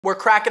We're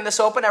cracking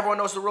this open. Everyone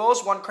knows the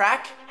rules. One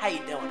crack. How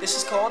you doing? This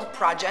is called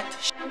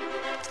Project.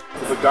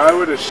 If a guy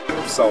were to shit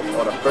himself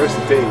on a first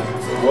date,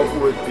 what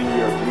would be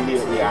your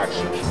immediate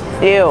reaction?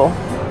 Ew.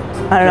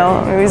 I don't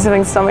know. Maybe he's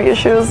having stomach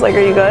issues. Like,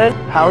 are you good?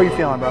 How are you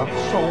feeling, bro?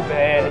 So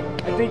bad.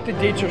 I think the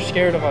dates are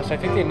scared of us. I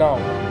think they know.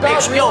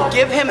 Yo,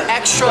 give him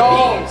extra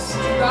beans.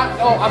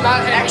 I'm not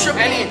having extra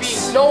any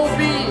beans. No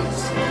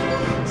beans.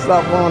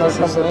 Stop blowing us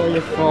up. It's all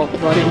your fault,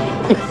 buddy.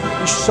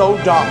 You're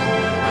so dumb.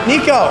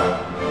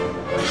 Niko!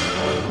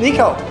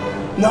 Niko!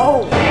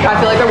 No! I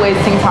feel like we're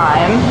wasting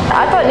time.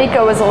 I thought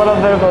Niko was a little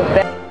bit of a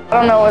bitch. I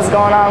don't know what's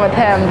going on with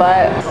him,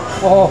 but...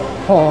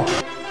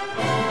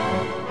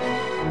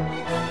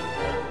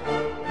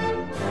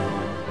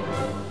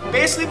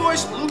 Basically,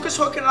 boys, Luke is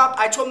hooking up.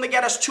 I told him to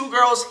get us 2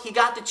 girls. He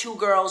got the 2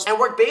 girls. And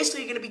we're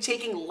basically going to be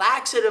taking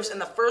laxatives,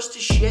 and the first to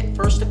shit,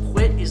 first to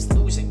quit is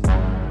losing.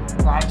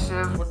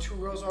 Laxatives? What 2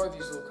 girls are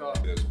these, Luca?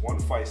 There's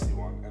one feisty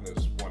one, and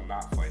there's one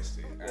not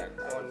feisty. And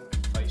one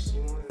feisty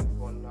one and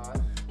one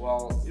not.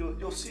 well,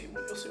 you'll see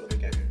what they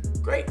get here.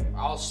 Great.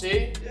 I'll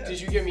see. Yeah. Did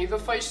you give me the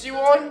feisty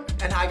one?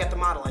 And I got the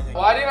model, I think.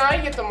 Why didn't I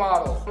get the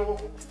model?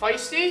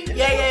 Feisty?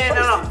 Yeah,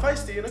 no.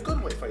 Feisty in a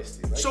good way,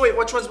 feisty. Right? So wait,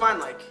 which one's mine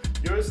like?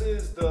 Yours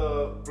is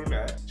the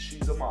brunette.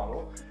 She's a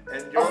model,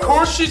 and yours. Of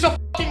course she's a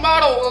fucking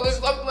model.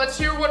 Well, let's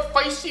hear what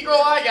feisty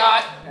girl I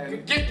got.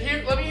 Get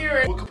here. Let me hear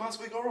it. What could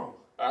possibly go wrong?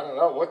 I don't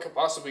know. What could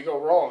possibly go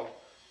wrong?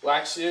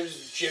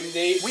 Laxatives, gym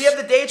date. We have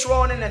the dates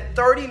rolling in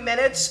 30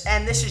 minutes,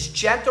 and this is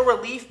gentle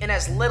relief in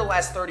as little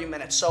as 30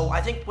 minutes. So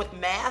I think with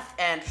math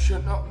and...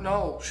 Shouldn't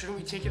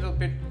we take it a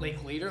bit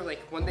like later,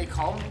 like when they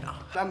come? No.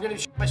 I'm gonna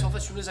shit myself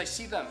as soon as I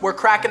see them. We're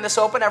cracking this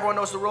open. Everyone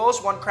knows the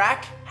rules. One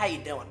crack. How you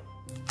doing?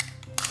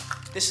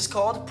 This is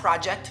called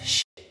Project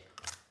Shit.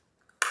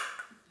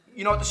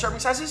 You know what the serving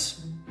size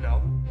is?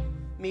 No.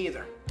 Me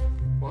either.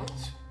 What?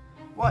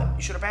 What?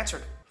 You should have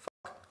answered.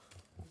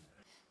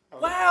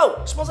 Wow,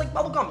 it smells like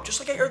bubblegum, just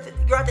like you're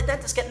at the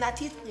dentist getting that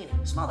teeth cleaning.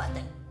 Smell that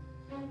thing.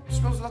 It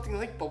smells nothing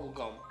like bubble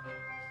gum.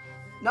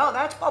 No,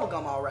 that's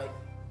bubblegum, all right.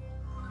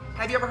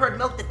 Have you ever heard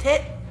milk the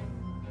tit?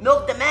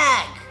 Milk the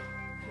mag.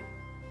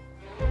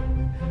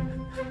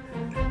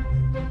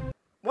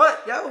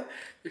 What, yo?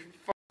 You're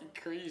fucking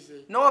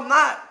crazy. No, I'm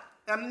not.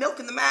 I'm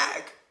milking the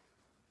mag.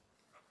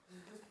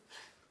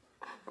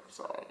 I'm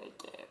sorry, I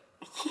can't.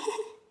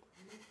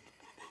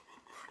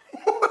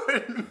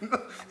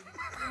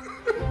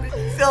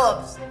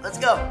 Phillips, let's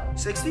go.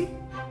 60?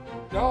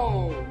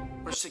 No.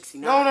 Or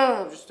 69?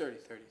 No, just 30.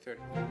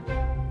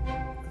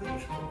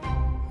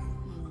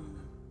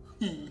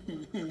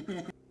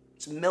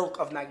 It's milk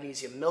of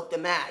magnesium. Milk the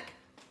mag.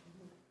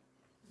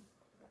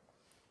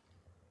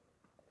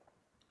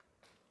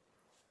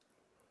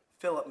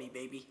 Fill up me,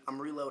 baby.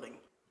 I'm reloading.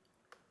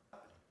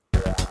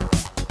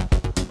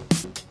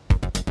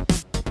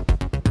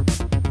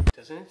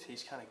 Doesn't it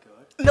taste kind of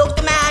good? Milk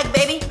the mag,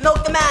 baby.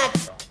 Milk the mag.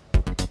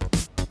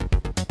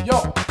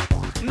 Yo.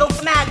 Milk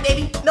the mag,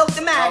 baby. Milk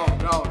the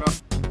mag. No.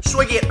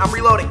 Swig it. I'm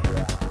reloading.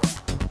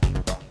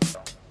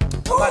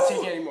 I'm not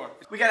taking any more.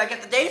 We gotta get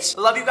the dates.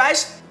 I love you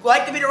guys.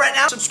 Like the video right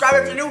now. Subscribe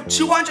if you're new.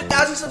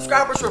 200,000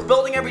 subscribers. We're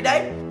building every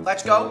day.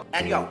 Let's go.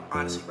 And yo,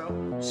 honestly,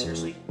 bro,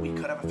 seriously, we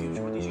could have a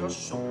future with these girls.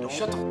 So don't.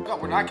 Shut the fuck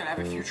up. We're not gonna have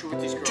a future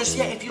with these girls. Just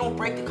yeah, if you don't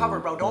break the cover,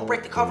 bro. Don't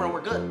break the cover and we're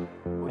good.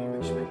 What do you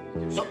expect me to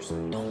do? No, Seriously?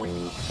 don't break the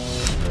cover.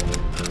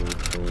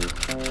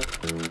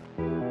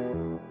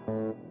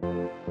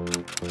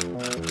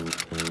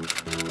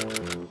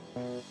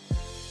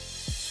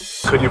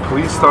 Could you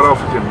please start off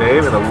with your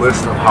name and a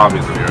list of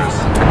hobbies of yours?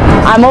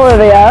 I'm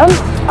Olivia.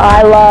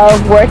 I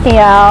love working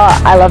out.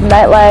 I love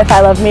nightlife.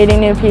 I love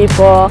meeting new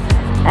people.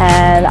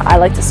 And I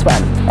like to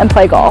swim and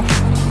play golf.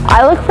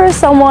 I look for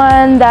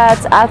someone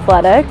that's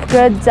athletic,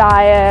 good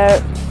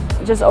diet,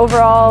 just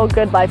overall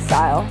good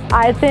lifestyle.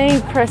 I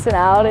think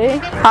personality.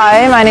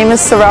 Hi, my name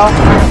is Sorrel.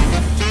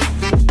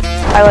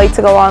 I like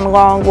to go on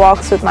long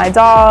walks with my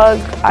dog.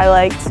 I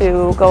like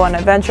to go on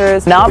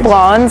adventures. Not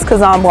blondes,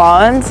 because I'm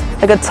blonde.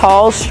 Like a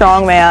tall,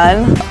 strong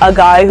man. A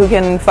guy who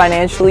can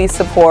financially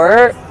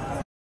support.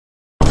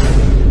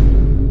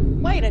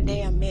 Wait a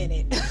damn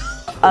minute.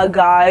 A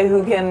guy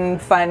who can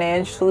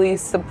financially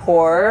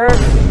support.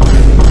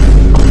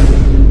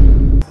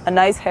 A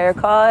nice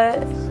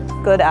haircut.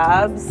 Good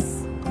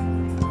abs.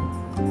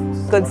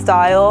 Good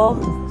style.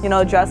 You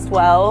know, dressed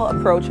well,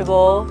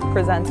 approachable,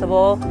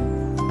 presentable.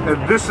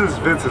 And this is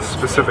Vince's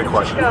specific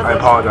question. I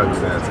apologize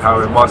in advance, how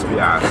it must be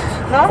asked.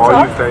 No,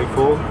 Are you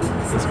thankful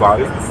in this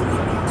body?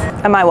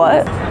 Am I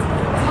what?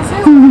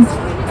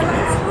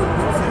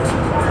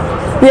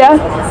 Yeah?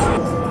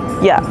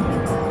 Yeah.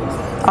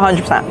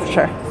 100% for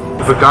sure.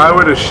 If a guy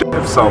were to shit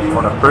himself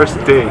on a first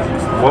date,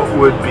 what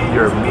would be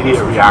your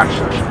immediate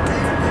reaction?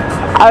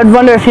 I would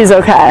wonder if he's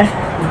okay.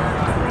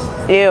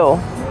 Ew.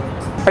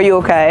 Are you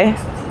okay?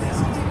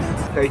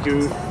 Thank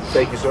you,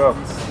 sir.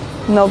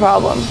 No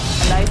problem.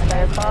 A nice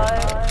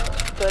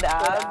haircut, good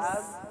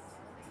abs,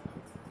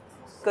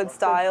 good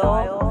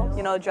style,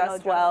 you know,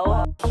 dressed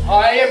well.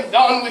 I am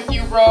done with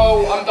you,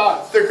 bro. I'm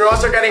done. The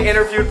girls are getting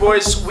interviewed,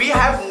 boys. We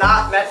have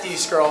not met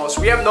these girls.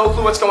 We have no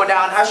clue what's going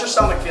down. How's your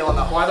stomach feeling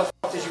though? Why the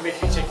f did you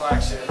make me take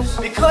laxatives?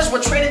 Because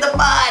we're training the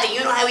body.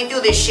 You know how we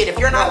do this shit. If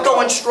you're not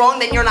going strong,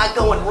 then you're not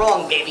going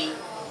wrong, baby.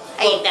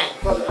 Ain't that?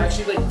 Bro, they're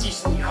actually like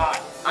decently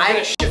hot. I'm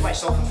gonna shit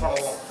myself in front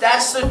of them.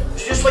 That's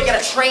just why you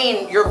gotta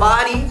train your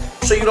body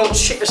so you don't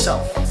shit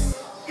yourself.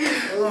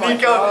 Oh my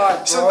Niko,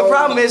 God, so the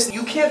problem is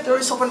you can't throw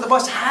yourself under the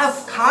bus.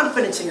 Have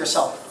confidence in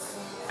yourself.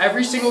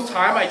 Every single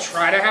time I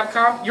try to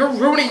have you're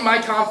ruining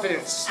my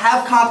confidence.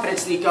 Have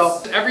confidence,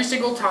 Niko. Every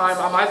single time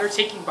I'm either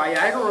taking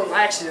Viagra or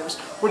laxatives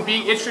when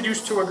being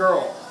introduced to a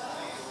girl.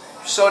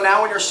 So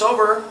now when you're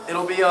sober,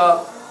 it'll be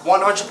a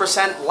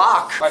 100%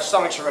 lock. My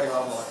stomach's already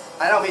rumbling.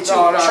 I know, me too.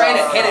 No, Train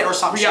it, hit it or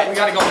something. We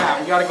gotta go now.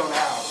 We gotta go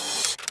now.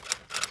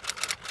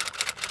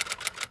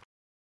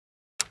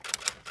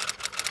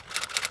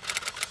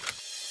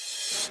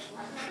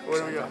 Where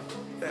do we go?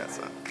 That's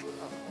not.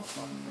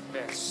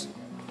 Vince.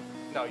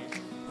 No, you.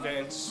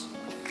 Vince.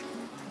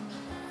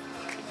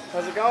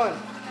 How's it going?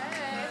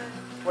 Hey.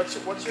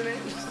 What's your name?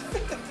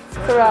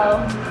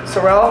 Sorrel.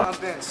 Sorrel. I'm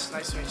Vince.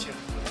 Nice to meet you.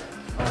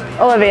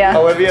 Olivia.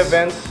 Olivia,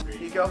 Vince.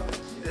 Niko,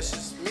 this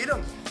is meet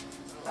him.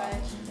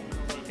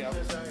 Niko.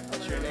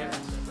 What's your name?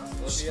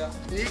 Olivia.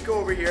 Niko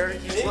over here.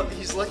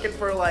 He's looking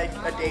for like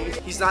a date.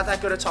 He's not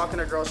that good at talking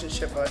to girls and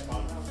shit, but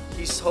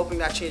he's hoping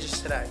that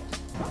changes today.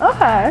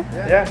 Okay.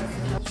 Yeah.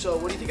 So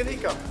what do you think of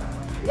Niko?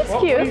 He's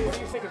What cute. do you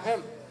think of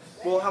him?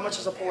 Well, how much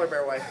does a polar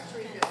bear weigh?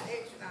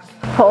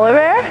 Polar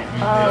bear?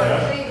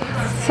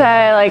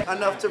 Say like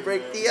Enough to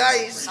break the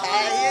ice.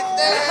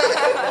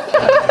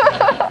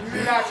 You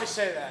did not just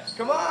say that.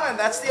 Come on,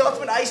 that's the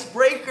ultimate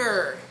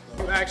icebreaker.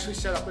 You actually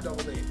set up a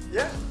double date.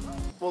 Yeah.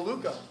 Well,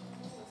 Luca,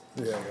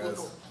 Yeah, guys.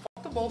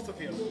 Fuck the both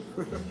of you.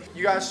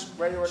 you guys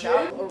ready to work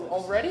out?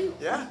 Already?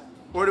 Yeah.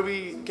 Or do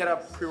we get a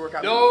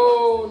pre-workout?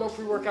 No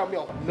pre-workout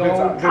meal. No.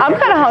 I'm kind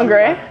of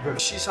hungry. meal?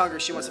 She's hungry.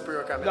 She wants a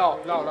pre-workout meal.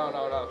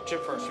 No. Gym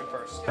first.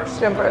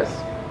 Gym first.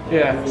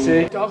 Yeah,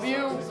 see?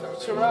 W,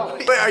 Terrell.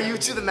 Wait, are you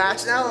to the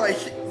match now? Like,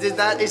 is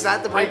that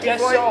the I breaking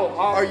guess point? so.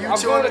 Are you I'm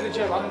two going on to the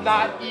gym. I'm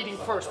not eating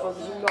first, but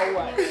there's no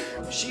way.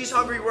 She's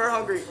hungry. We're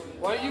hungry.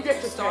 Why don't you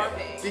get to start?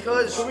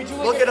 Because Can we do,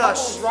 like, look a at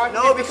us. couples ride?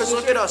 No, Get because the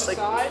look at us. to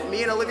the Like side?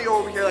 me and Olivia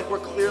over here, like we're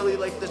clearly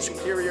like the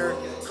superior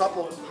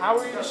couple. How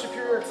are you the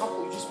superior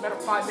couple? You just met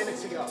up 5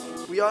 minutes ago.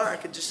 We are. I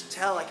could just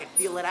tell. I could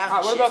feel it out.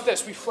 Alright, what Shit. about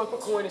this? We flip a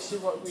coin and see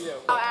what we do.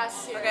 I'll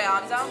ask you. Okay,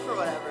 I'm down for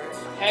whatever.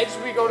 Heads,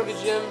 we go to the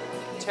gym.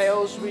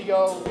 Tails, we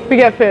go. We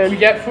get food. We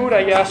get food,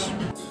 I guess.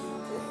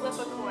 Flip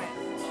a coin.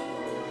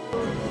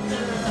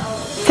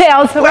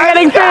 Tails, we're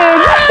getting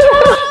food.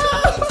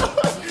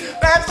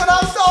 That's what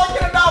I'm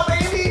talking about,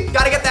 baby.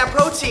 Gotta get that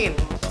protein.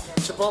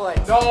 Chipotle.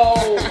 No.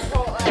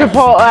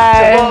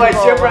 Chipotle.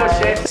 Gym bro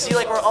shit. See,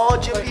 like we're all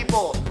gym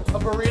people. A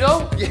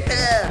burrito?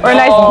 Yeah. Or a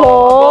nice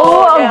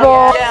bowl. A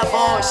bowl. Yeah,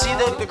 bowls. See,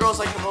 the girls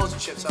like the bowls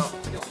and shit. So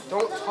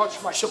Don't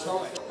touch my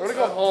stomach. I'm gonna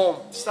go home.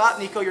 stop,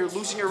 Niko. You're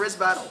losing your wrist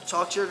battle.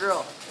 Talk to your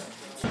girl.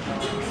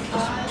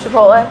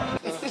 Chipotle.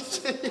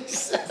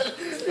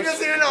 He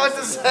doesn't even know what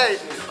to say.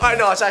 All right,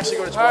 no, let's actually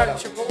go to Chipotle. Alright,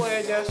 Chipotle,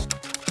 I guess.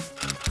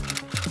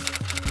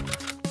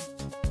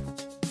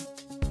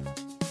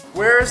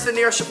 Where's the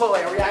nearest Chipotle?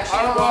 Are we actually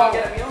I don't going to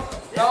know. get a meal?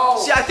 No.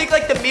 See, I think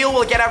like the meal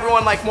will get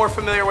everyone like more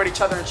familiar with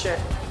each other and shit.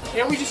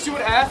 Can't we just do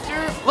it after?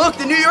 Look,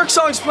 the New York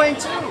song's playing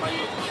too.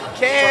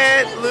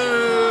 Can't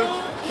lose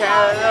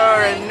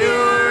Canada in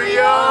New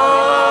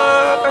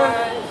York.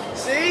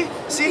 See?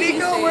 See,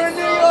 Niko, we're in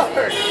New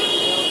York.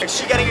 Is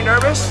she getting you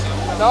nervous?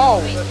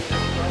 No.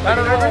 Not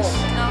you nervous?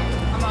 No,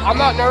 I'm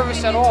not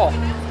nervous at all.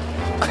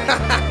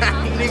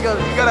 Niko,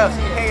 you gotta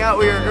hang out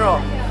with your girl.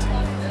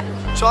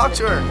 Talk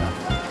to her.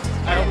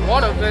 I don't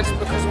want to, Vince,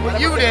 because of what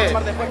you did.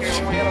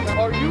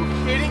 Are you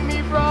kidding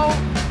me, bro?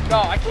 No,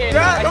 I can't.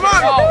 Yeah, I come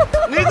can't. on.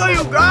 Niko,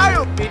 you got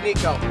him. Beat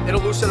Niko.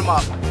 It'll loosen him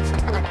up.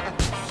 No.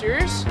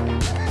 Serious?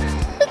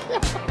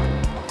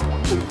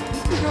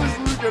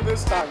 Look at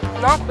this time.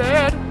 Not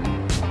bad.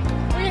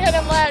 we hit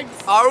him legs.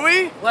 Are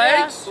we?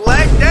 Legs?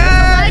 Leg day.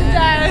 Leg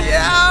day.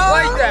 Yeah.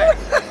 Like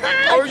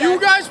that. Are you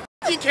guys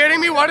f***ing kidding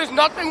me? Why does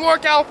nothing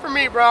work out for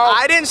me, bro?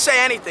 I didn't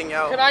say anything,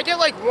 yo. Can I get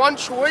like one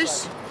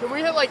choice? Can we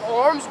hit like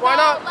arms? Why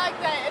No, not? like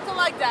that. It's a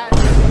like that.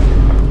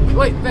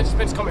 Wait,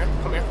 Vince, come here.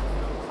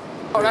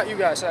 Oh, not you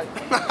guys.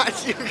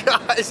 You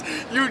guys,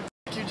 you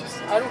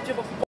just. I don't give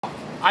a fuck.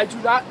 I do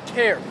not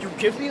care. You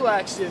give me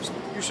laxatives.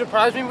 You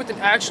surprise me with an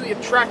actually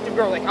attractive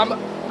girl. Like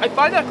I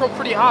find that girl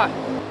pretty hot,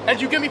 and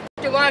you give me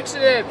fucking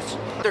laxatives.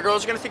 The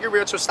girls are gonna think you're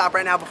weird, so stop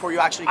right now before you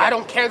actually get I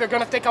don't care. They're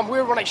gonna think I'm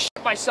weird when I shit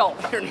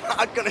myself. You're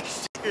not gonna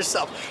shit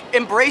yourself.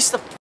 Embrace the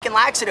fucking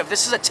laxative.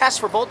 This is a test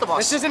for both of us.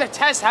 This isn't a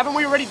test. Haven't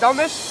we already done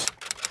this?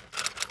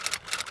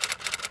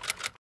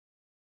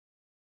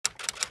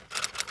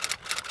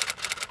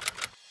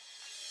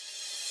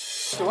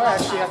 Do I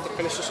actually have to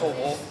finish this whole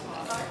bowl?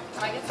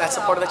 That's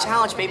a part of the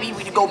challenge, baby.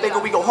 We go big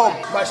or we go home.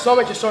 My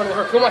stomach is starting to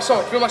hurt. Feel my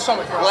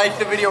stomach. Bro. Like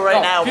the video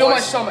right now, Feel my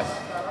boys. stomach.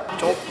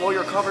 Don't blow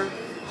your cover.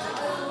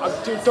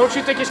 Dude, don't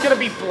you think it's gonna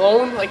be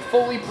blown, like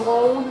fully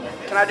blown?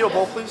 Can I do a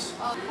bowl, please?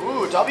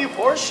 Ooh, W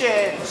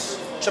portions.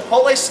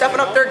 Chipotle's stepping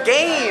up their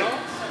game.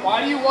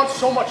 Why do you want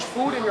so much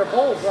food in your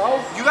bowl,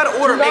 bro? You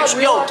gotta order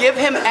extra. Yo, give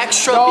him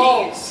extra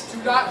beans.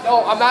 Do not.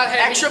 No, I'm not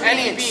having Extra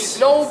any beans.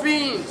 No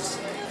beans.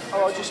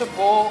 Oh, just a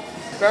bowl.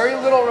 Very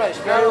little rice.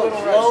 Very little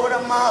rice. Load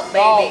them up,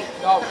 baby.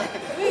 No.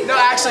 No,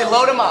 actually,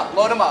 load him up.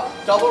 Load him up.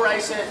 Double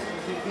rice it.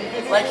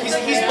 Like he's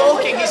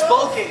bulking. He's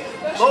bulking.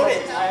 Load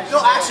it. No,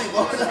 actually,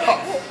 load it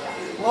up.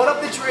 Load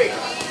up the drink.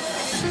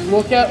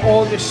 Look at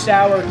all this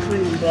sour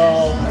cream,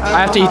 bro. I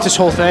have to eat this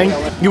whole thing.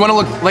 You want to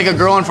look like a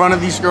girl in front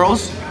of these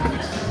girls?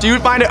 Do you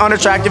find it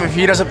unattractive if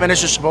he doesn't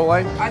finish his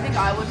Chipotle? I think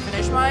I would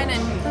finish mine,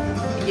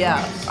 and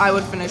yeah, I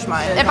would finish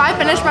mine. If I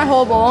finish my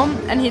whole bowl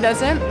and he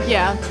doesn't,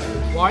 yeah.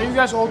 Why are you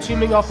guys all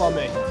teaming up on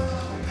me?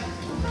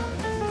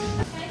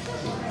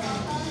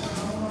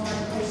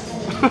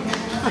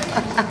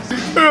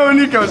 Yo,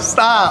 Niko,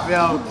 stop,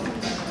 yo.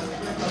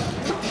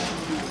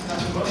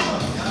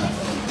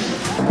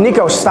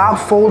 Niko, stop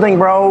folding,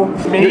 bro.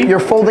 Me? You're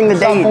folding the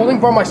Stop date. holding,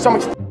 bro. My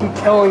stomach's f***ing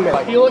killing me.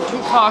 I feel it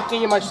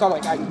concocting in my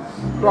stomach.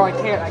 Bro, I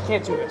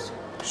can't do this.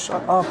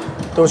 Shut up.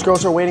 Those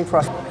girls are waiting for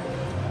us.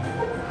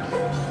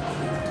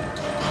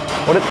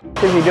 What the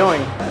f is he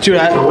doing? Dude,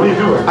 what are you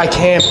doing? I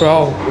can't,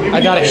 bro.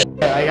 I gotta shit.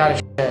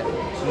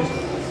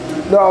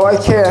 No, I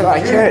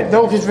can't.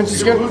 No, because Vince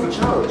is gonna.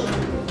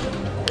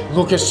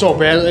 Look, it's so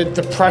bad.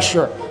 The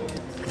pressure.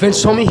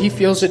 Vince told me he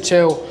feels it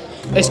too.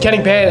 It's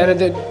getting bad,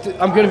 and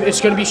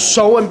it's gonna be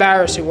so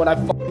embarrassing when I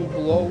fucking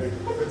blow.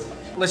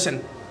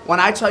 Listen, when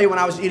I tell you when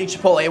I was eating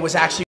Chipotle, it was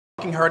actually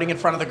fucking hurting in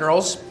front of the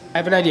girls. I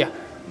have an idea.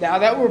 Now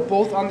that we're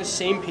both on the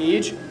same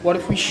page, what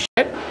if we shit,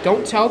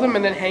 don't tell them,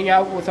 and then hang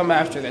out with them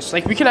after this?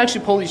 Like, we can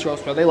actually pull these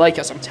girls, bro. They like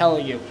us, I'm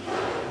telling you.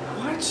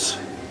 What?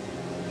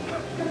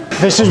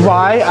 This is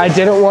why I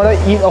didn't want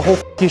to eat a whole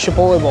f***ing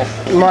Chipotle bowl.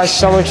 My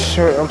stomach's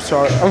hurt. I'm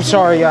sorry. I'm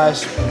sorry,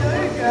 guys.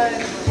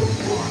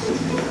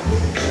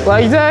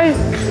 Leg day?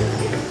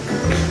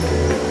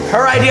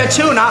 Her idea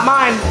too, not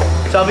mine.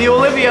 W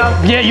Olivia.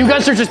 Yeah, you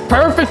guys are just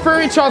perfect for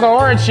each other,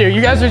 aren't you?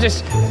 You guys are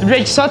just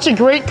make such a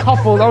great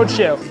couple, don't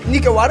you?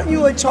 Niko, why don't you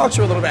like talk to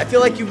her a little bit? I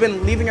feel like you've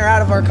been leaving her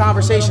out of our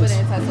conversations.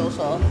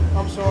 Antisocial.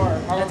 I'm sorry.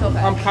 It's okay.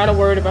 I'm kind of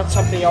worried about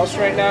something else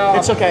right now.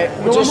 It's okay.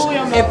 Normally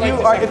I'm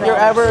not If you're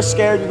ever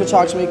scared, you can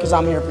talk to me because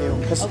I'm here for you.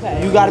 Because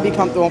Okay. you got to be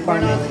comfortable in We're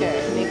front of not me.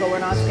 scared. Niko, we're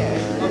not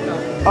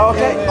scared.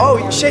 Okay.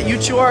 Oh shit, you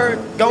two are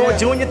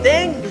doing your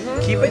thing.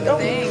 Keep it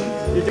going.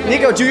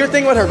 Niko, do your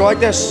thing with her. Go like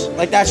this.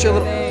 Like that's your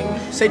little.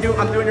 Say,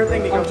 I'm doing your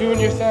thing, Niko. I'm doing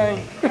your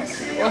thing. I'm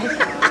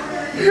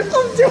doing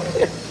your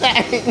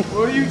thing.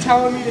 What are you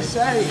telling me to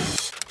say?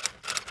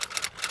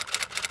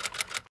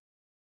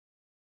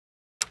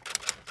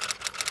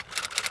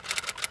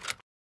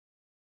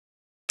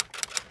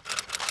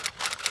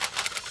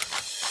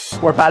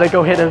 We're about to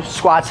go hit a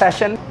squat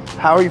session.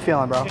 How are you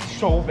feeling, bro? It's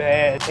so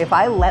bad. If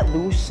I let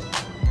loose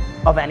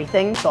of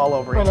anything, it's all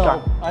over. It's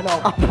done. I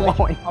know. I'm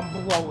blowing. I'm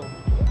blowing.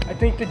 I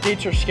think the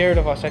dates are scared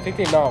of us. I think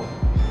they know.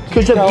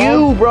 Because of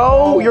you,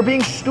 bro. You're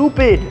being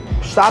stupid.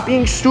 Stop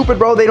being stupid,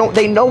 bro.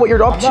 They know what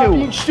you're up I'm not to.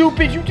 being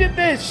stupid. You did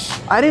this.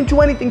 I didn't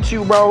do anything to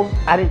you, bro.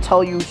 I didn't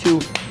tell you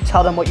to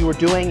tell them what you were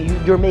doing.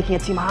 You're making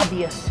it seem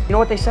obvious. You know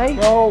what they say?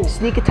 No.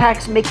 Sneak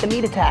attacks make the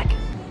meat attack.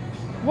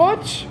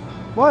 What?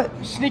 What?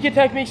 Sneak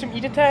attack makes him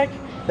eat attack?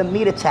 The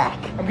meat attack.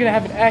 I'm gonna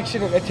have an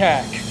accident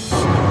attack.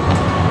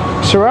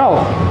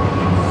 Sorrel,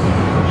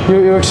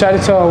 you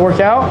excited to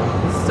work out?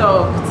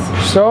 Stoked.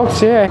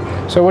 Stoked,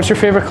 yeah. So what's your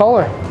favorite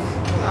color?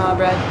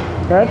 Red.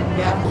 Red?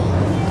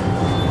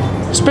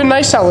 Yeah. It's been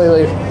nice out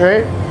lately,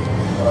 right?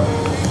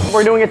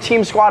 We're doing a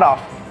team squat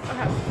off.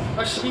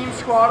 A team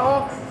squat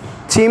off?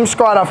 Team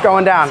squat off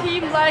going down.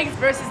 Team legs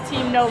versus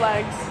team no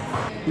legs.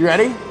 You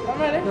ready? I'm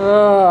ready.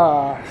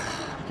 I'm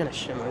gonna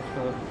shit my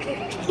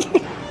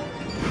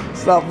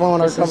Stop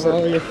blowing our This is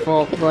all your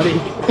fault, buddy.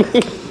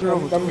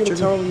 I'm gonna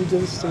tell him you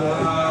did this to me.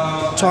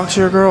 Talk to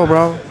your girl,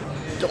 bro.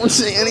 Don't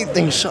say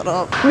anything. Shut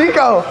up.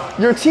 Niko,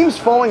 your team's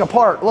falling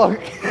apart. Look.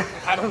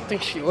 I don't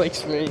think she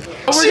likes me.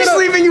 She's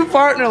leaving you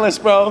partnerless,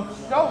 bro.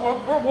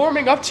 No, we're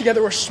warming up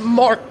together. We're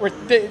smart.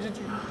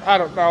 I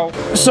don't know.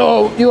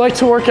 So, you like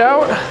to work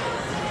out?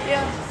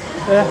 Yeah.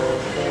 Yeah.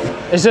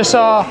 Is this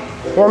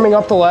warming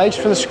up the legs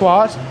for the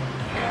squat?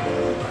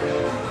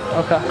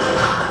 Okay.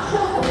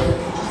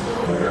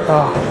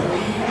 Oh.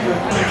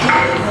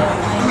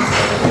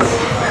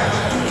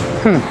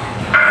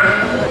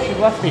 She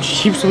left me. She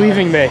keeps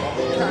leaving me.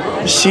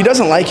 She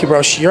doesn't like you,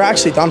 bro. You're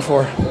actually done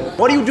for.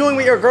 What are you doing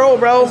with your girl,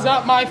 bro? It's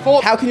not my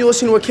fault. How can you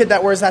listen to a kid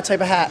that wears that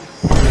type of hat?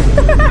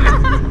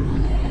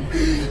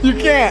 You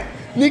can't.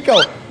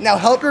 Niko, now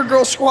help your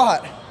girl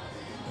squat.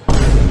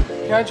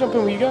 Can I jump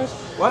in with you guys?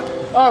 What?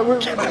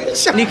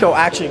 Niko,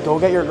 actually, go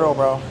get your girl,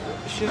 bro.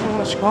 She doesn't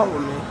want to squat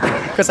with me.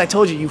 Because I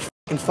told you, you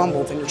f***ing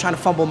fumbled, and you're trying to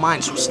fumble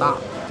mine, so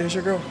stop. There's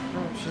your girl.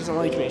 No, she doesn't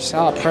like me.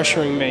 Stop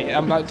pressuring me.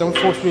 Don't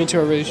force me into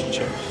a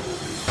relationship.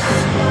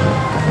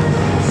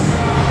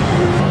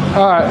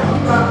 All right.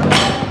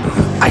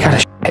 I gotta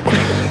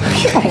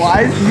shit.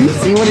 Why? Do you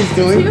see what he's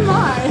doing?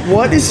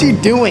 What is he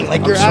doing?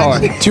 Like you're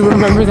Sorry. actually. Do you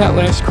remember that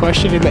last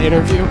question in the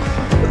interview?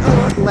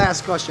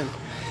 Last question.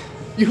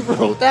 You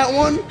wrote that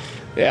one?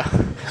 Yeah.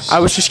 I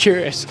was just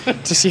curious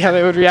to see how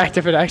they would react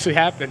if it actually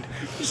happened.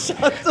 Shut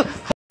the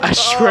f I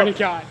swear to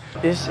God.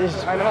 This is.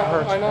 I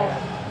know.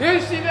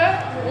 Did you see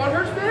that? What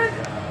hurts, man?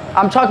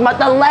 I'm talking about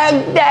the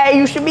leg day.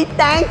 You should be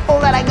thankful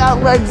that I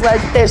got legs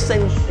like this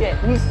and shit.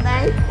 He's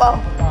thankful.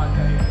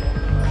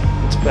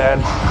 It's bad.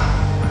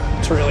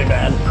 It's really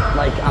bad.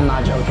 Like, I'm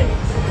not joking.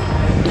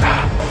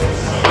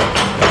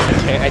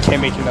 I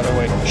can't make another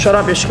way. Shut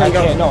up, you're just gonna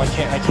go. No, I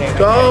can't.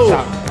 Go!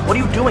 Stop. What are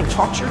you doing?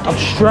 Talk to your I'm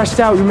stressed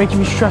out. You're making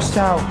me stressed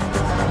out.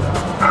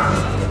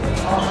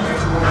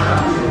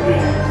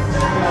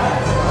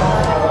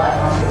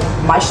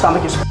 My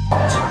stomach is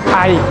f***ed.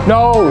 I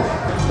know.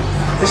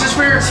 This is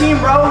for your team,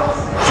 bro.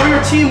 Show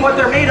your team what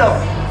they're made of.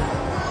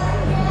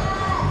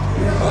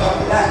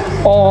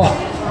 Oh.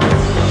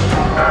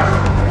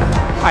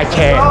 I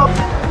can't.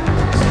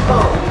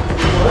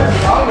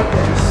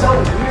 So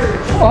weird.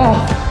 Oh.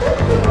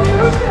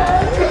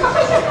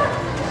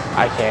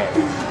 I can't.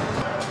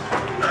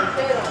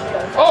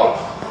 Oh.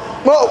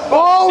 Whoa,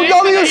 whoa, Save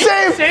W the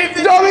save! save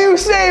the W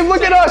save,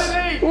 look at us! the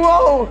name.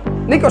 Whoa!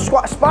 Niko,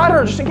 spot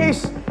her just in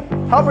case.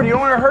 Help her, you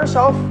don't want her to hurt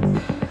herself.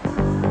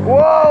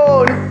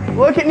 Whoa,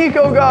 look at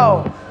Niko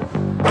go.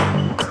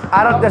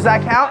 Does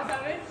that count?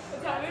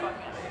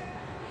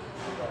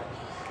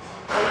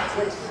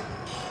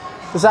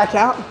 Does that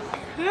count?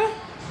 Yeah.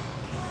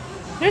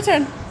 Your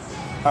turn.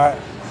 All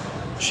right,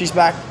 she's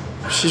back.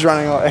 She's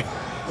running away.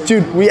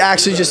 Dude, we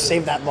actually just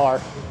saved that bar.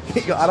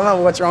 Niko, I don't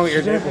know what's wrong with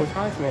your table.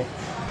 Me.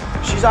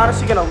 She's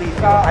honestly gonna leave.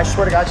 I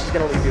swear to God, she's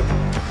gonna leave you.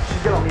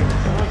 She's gonna leave you.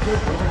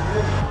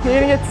 You're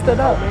gonna get stood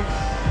up.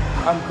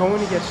 I'm going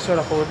to get stood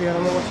up, Olivia. I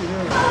don't know what you're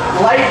doing.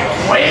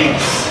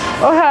 Lightweight.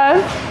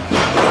 Okay.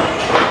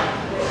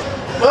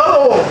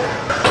 Whoa!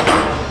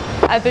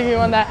 I think we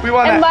won that. We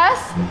won that.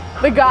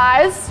 Unless the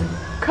guys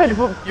could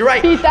You're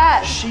right. beat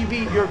that. She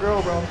beat your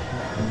girl, bro.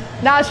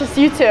 Now it's just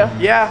you two.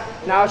 Yeah,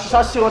 now it's just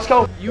us two. Let's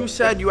go. You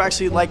said you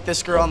actually like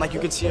this girl and like you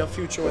could see a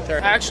future with her.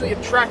 Actually,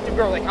 attractive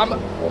girl. Like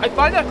I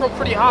find that girl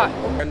pretty hot.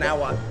 And now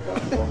what?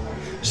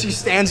 She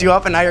stands you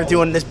up and now you're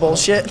doing this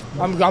bullshit.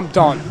 I'm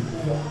done.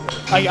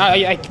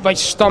 My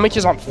stomach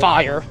is on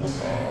fire.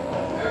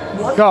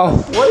 Go.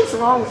 What is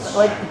wrong?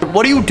 Like,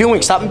 what are you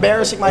doing? Stop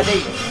embarrassing my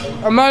date.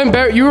 I'm not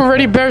embarrassed. You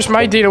already embarrassed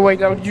my date away.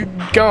 Now you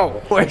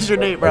go. Where's your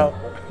date, bro?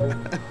 I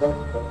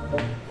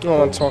don't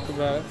want to talk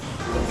about it.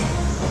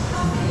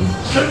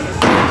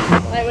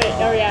 Wait,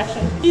 no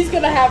reaction. He's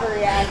gonna have a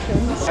reaction.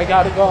 I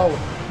gotta go.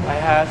 I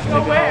have to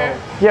go. Where?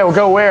 Yeah, we'll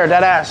go where?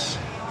 That ass.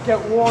 Get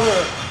water.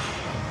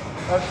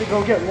 I have to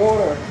go get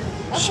water.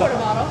 A water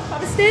bottle.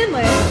 I'm a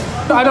Stanley.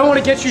 I don't want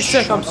to get you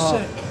sick. I'm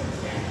sick.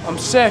 I'm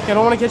sick. I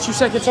don't want to get you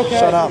sick. It's okay.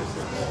 Shut up.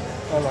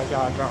 Oh my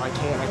God, bro. I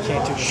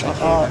can't do this. Shut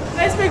up.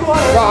 Nice big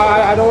water. Bro,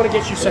 I don't want to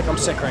get you sick. I'm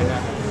sick right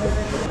now.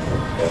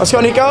 Let's go,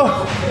 Niko.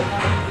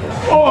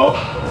 Oh.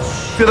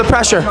 Feel the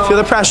pressure. Feel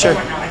the pressure.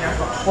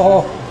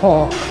 Oh.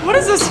 What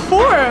is this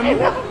for?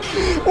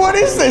 What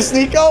is this,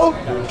 Niko?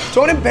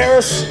 Don't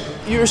embarrass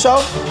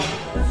yourself.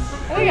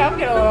 I think I'm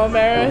getting a little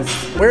embarrassed.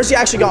 Where's he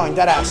actually going?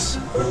 That ass.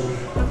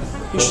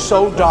 He's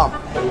so dumb.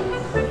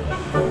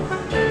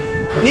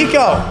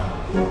 Niko.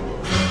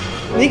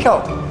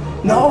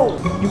 No,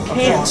 you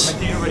can't. My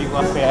date already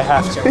left me. I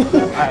have to.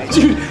 Alright.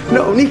 Dude,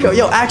 no, Niko,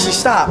 yo, actually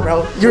stop,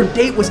 bro. Your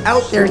date was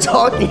out there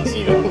talking to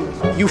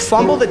you. You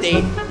fumble the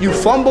date, you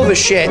fumble the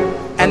shit,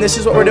 and this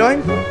is what we're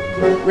doing?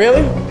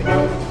 Really?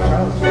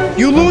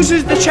 You lose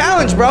the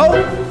challenge, bro.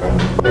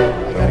 I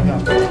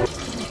gotta go.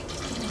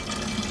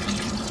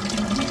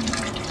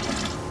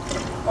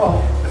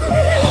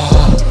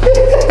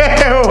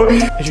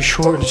 It's a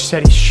short and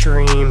steady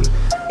stream.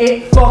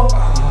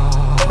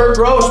 You're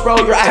gross, bro.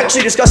 You're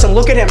actually disgusting.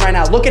 Look at him right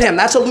now. Look at him.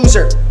 That's a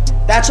loser.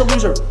 That's a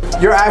loser.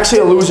 You're actually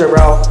a loser,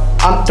 bro.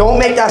 Don't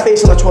make that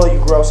face on the toilet, you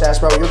gross ass,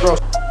 bro. You're gross.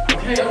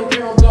 Okay, I don't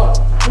care. I'm done.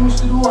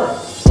 Close the door.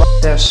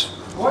 This.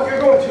 What? You're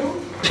going too?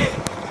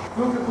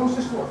 Luca, close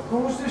this door.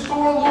 Close this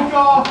door,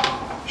 Luca.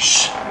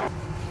 Shh.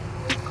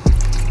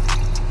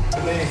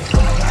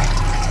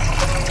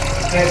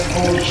 That's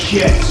holy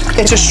shit.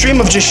 It's a stream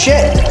of just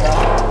shit.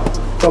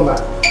 Come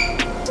back.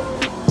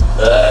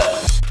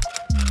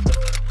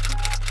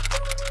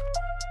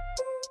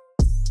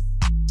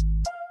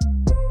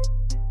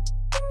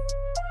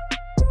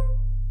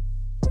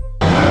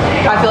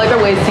 I feel like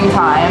they're wasting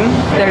time.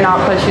 They're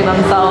not pushing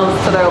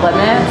themselves to their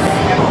limits.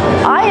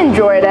 I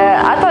enjoyed it.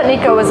 I thought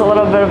Niko was a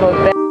little bit of a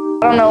bitch.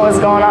 I don't know what's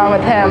going on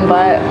with him,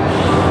 but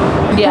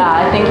Yeah,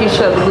 I think you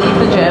should leave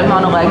the gym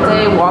on a leg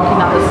day, walking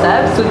down the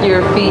steps with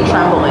your feet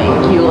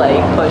trembling. You like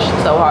pushed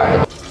so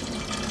hard.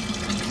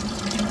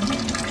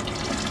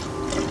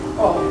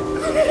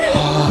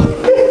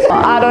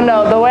 I don't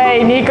know. The way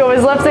Niko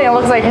was lifting, it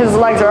looks like his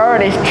legs are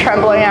already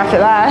trembling after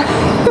that.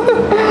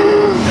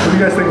 What do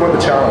you guys think about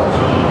the challenge?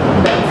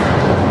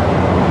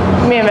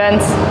 Me and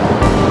Vince.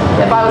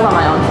 If I was on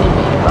my own team,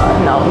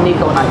 but no,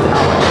 Niko and I did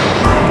not win.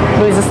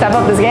 He needs to step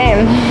up his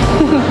game.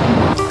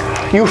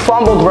 You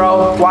fumbled,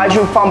 bro. Why'd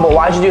you fumble?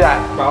 Why'd you do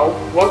that? Bro,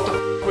 what the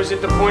f was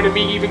it the point of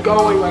me even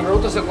going? My girl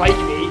doesn't like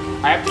me.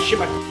 I have to shit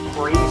my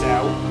brains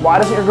out. Why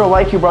doesn't your girl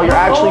like you, bro? You're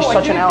actually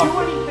such an L.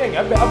 I didn't do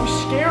anything. I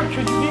was scared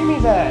because you gave me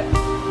that.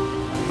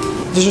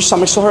 Does your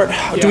stomach still hurt?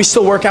 Yeah. Do we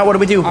still work out? What do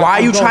we do? Why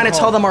are you trying to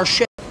tell them our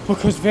shit?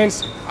 Because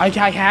Vince, I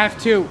have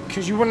to.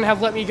 Because you wouldn't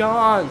have let me go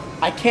on.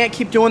 I can't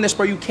keep doing this,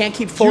 bro. You can't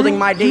keep folding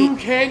my date. You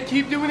can't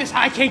keep doing this.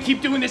 I can't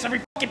keep doing this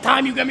every fucking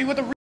time you get me with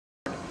a.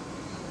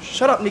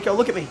 Shut up, Niko.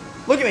 Look at me.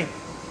 Look at me.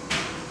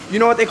 You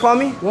know what they call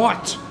me?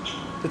 What?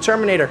 The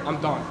Terminator. I'm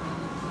done.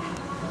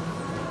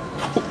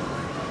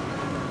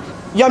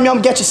 Yum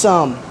yum, get you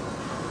some.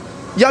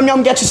 Yum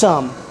yum, get you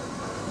some.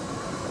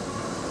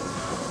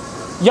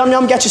 Yum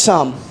yum, get you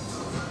some.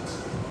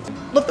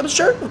 Lift up the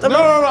shirt. Lift up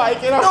No, I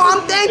cannot. No,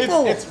 I'm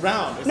thankful. It's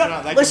round. It's no,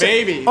 round, like listen, a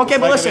baby. Okay,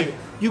 it's but like listen.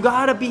 You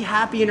gotta be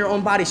happy in your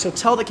own body. So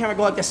tell the camera,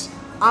 go like this.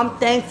 I'm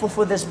thankful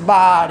for this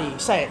body.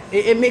 Say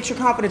it. It makes your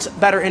confidence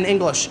better in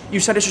English. You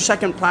said it's your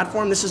second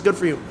platform. This is good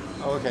for you.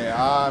 Okay,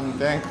 I'm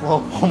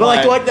thankful. Go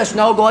like this.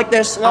 No, go like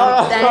this.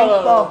 I'm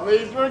thankful.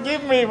 Please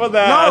forgive me for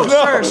that. No,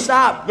 sir,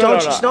 stop. No,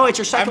 Don't just. No, it's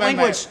your second meant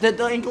language.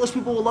 The English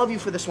people will love you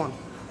for this one.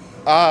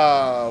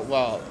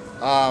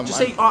 Just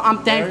say,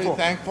 I'm thankful. Very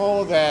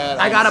thankful that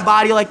I got a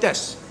body like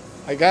this.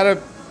 I got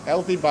a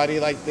healthy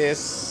body like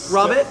this.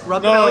 Rub it.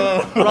 Rub the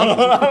belly.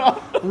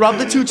 Rub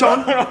the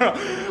two-tone.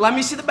 Let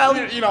me see the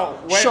belly. You know,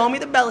 show me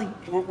the belly.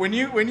 When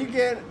you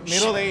get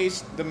middle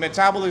aged, the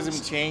metabolism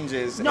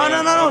changes.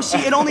 No. See,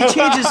 it only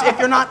changes if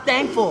you're not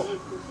thankful.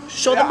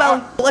 Show the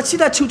belly. Let's see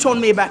that two-tone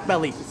Maybach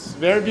belly. It's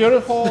very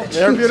beautiful.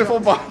 Very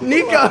beautiful body.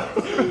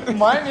 Niko.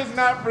 Mine is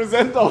not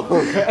presentable.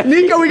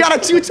 Niko, we got a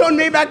two-tone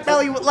Maybach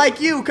belly like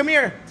you. Come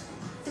here.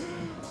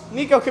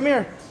 Niko, come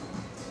here.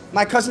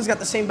 My cousin's got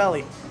the same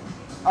belly.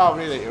 Oh,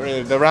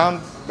 really? The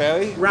round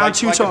belly? Round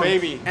two-tone. Like a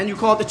baby. And you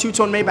call it the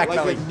two-tone Maybach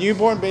belly. Like a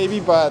newborn baby,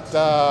 but...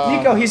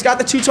 Niko, he's got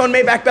the two-tone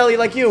Maybach belly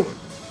like you.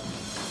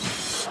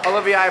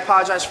 Olivia, I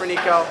apologize for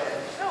Niko.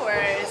 No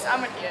worries,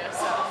 I'm with you,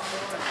 so.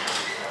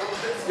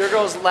 Your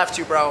girl's left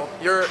you, bro.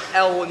 You're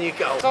L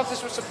Niko. I thought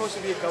this was supposed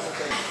to be a double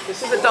date.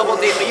 This is a double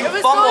date, but you It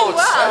was fumbled. going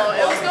well.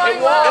 It was going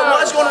well.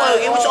 It was going well.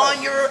 It was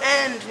on your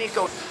end,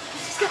 Niko.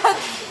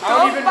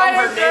 Don't even fight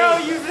a girl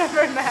you've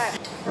never met.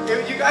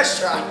 You guys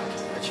try. I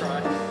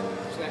tried.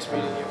 It's nice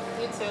meeting you.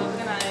 You too.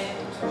 Good night.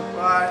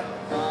 Bye.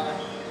 Bye.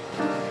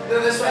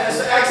 This way. This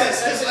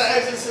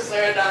way. This is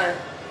there down here.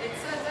 It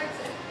says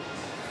exit.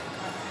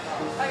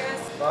 Bye,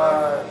 guys.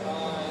 Bye.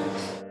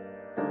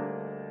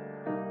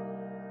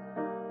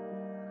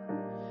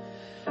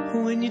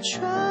 When you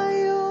try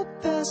your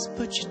best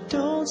but you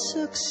don't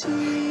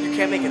succeed. You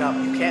can't make it up.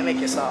 You can't make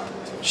this up.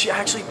 She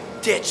actually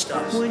ditched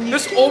us.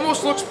 This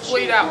almost looks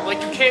played out.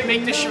 Like you can't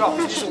make this shit up.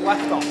 You just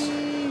left us.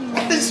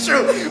 That is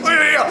true. Wait,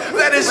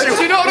 that is true.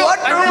 You know, What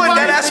girl would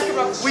that ask?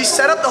 everybody- We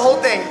set up the whole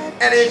thing,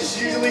 and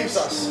she leaves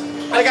us.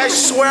 Like, I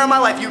swear on my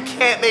life, you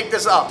can't make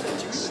this up. Luca,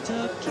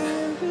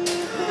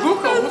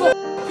 who the f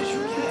did you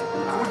get?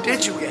 Who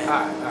did you get?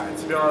 Alright,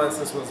 to be honest,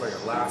 this was like a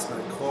last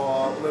minute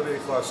call. Olivia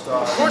clutched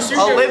up. Of course you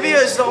Olivia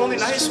is the only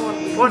nice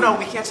one. Well, no,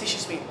 we can't say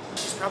she's mean.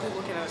 She's probably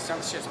looking at us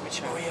downstairs. Let me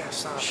check. Oh, yeah,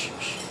 stop.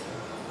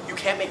 You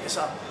can't make this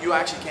up. You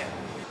actually can't.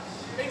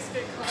 Makes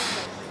good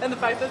content. And the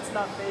fact that it's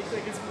not fake,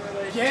 like, it's more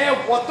like. Yeah,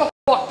 what the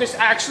fuck? This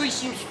actually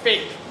seems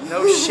fake.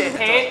 No shit.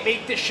 Can't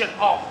make this shit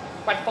up.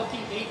 My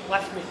fucking date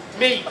left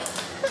me.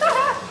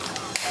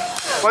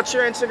 What's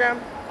your Instagram?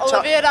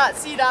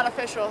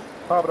 Olivia.c.official.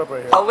 Pop it up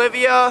right here.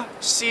 Olivia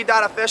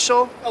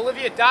C.official.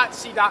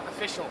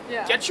 Olivia.c.official.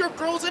 Yeah. Get your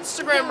girl's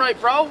Instagram right,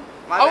 bro.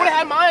 My I would bad. have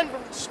had mine.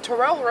 It's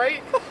Terrell,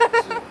 right?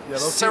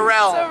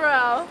 Sorrel.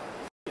 Sorrel.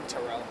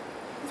 Terrell.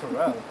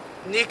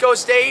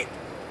 Niko's date.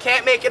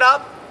 Can't make it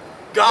up.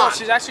 No, Gone.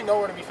 she's actually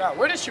nowhere to be found.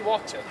 Where did she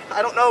walk to?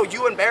 I don't know.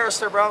 You embarrassed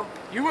her, bro.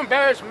 You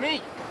embarrassed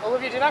me.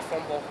 Olivia, did I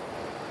fumble?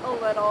 A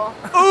little.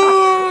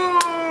 Ooh!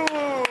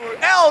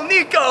 El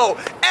Niko!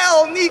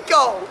 El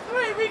Niko!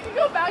 Wait, we can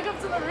go back up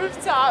to the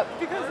rooftop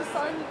because the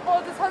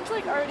sun's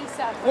like already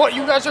set. What,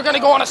 you guys are gonna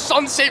go on a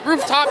sunset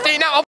rooftop date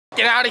now? I'm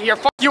get out of here.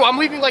 Fuck you. I'm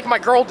leaving like my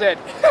girl did.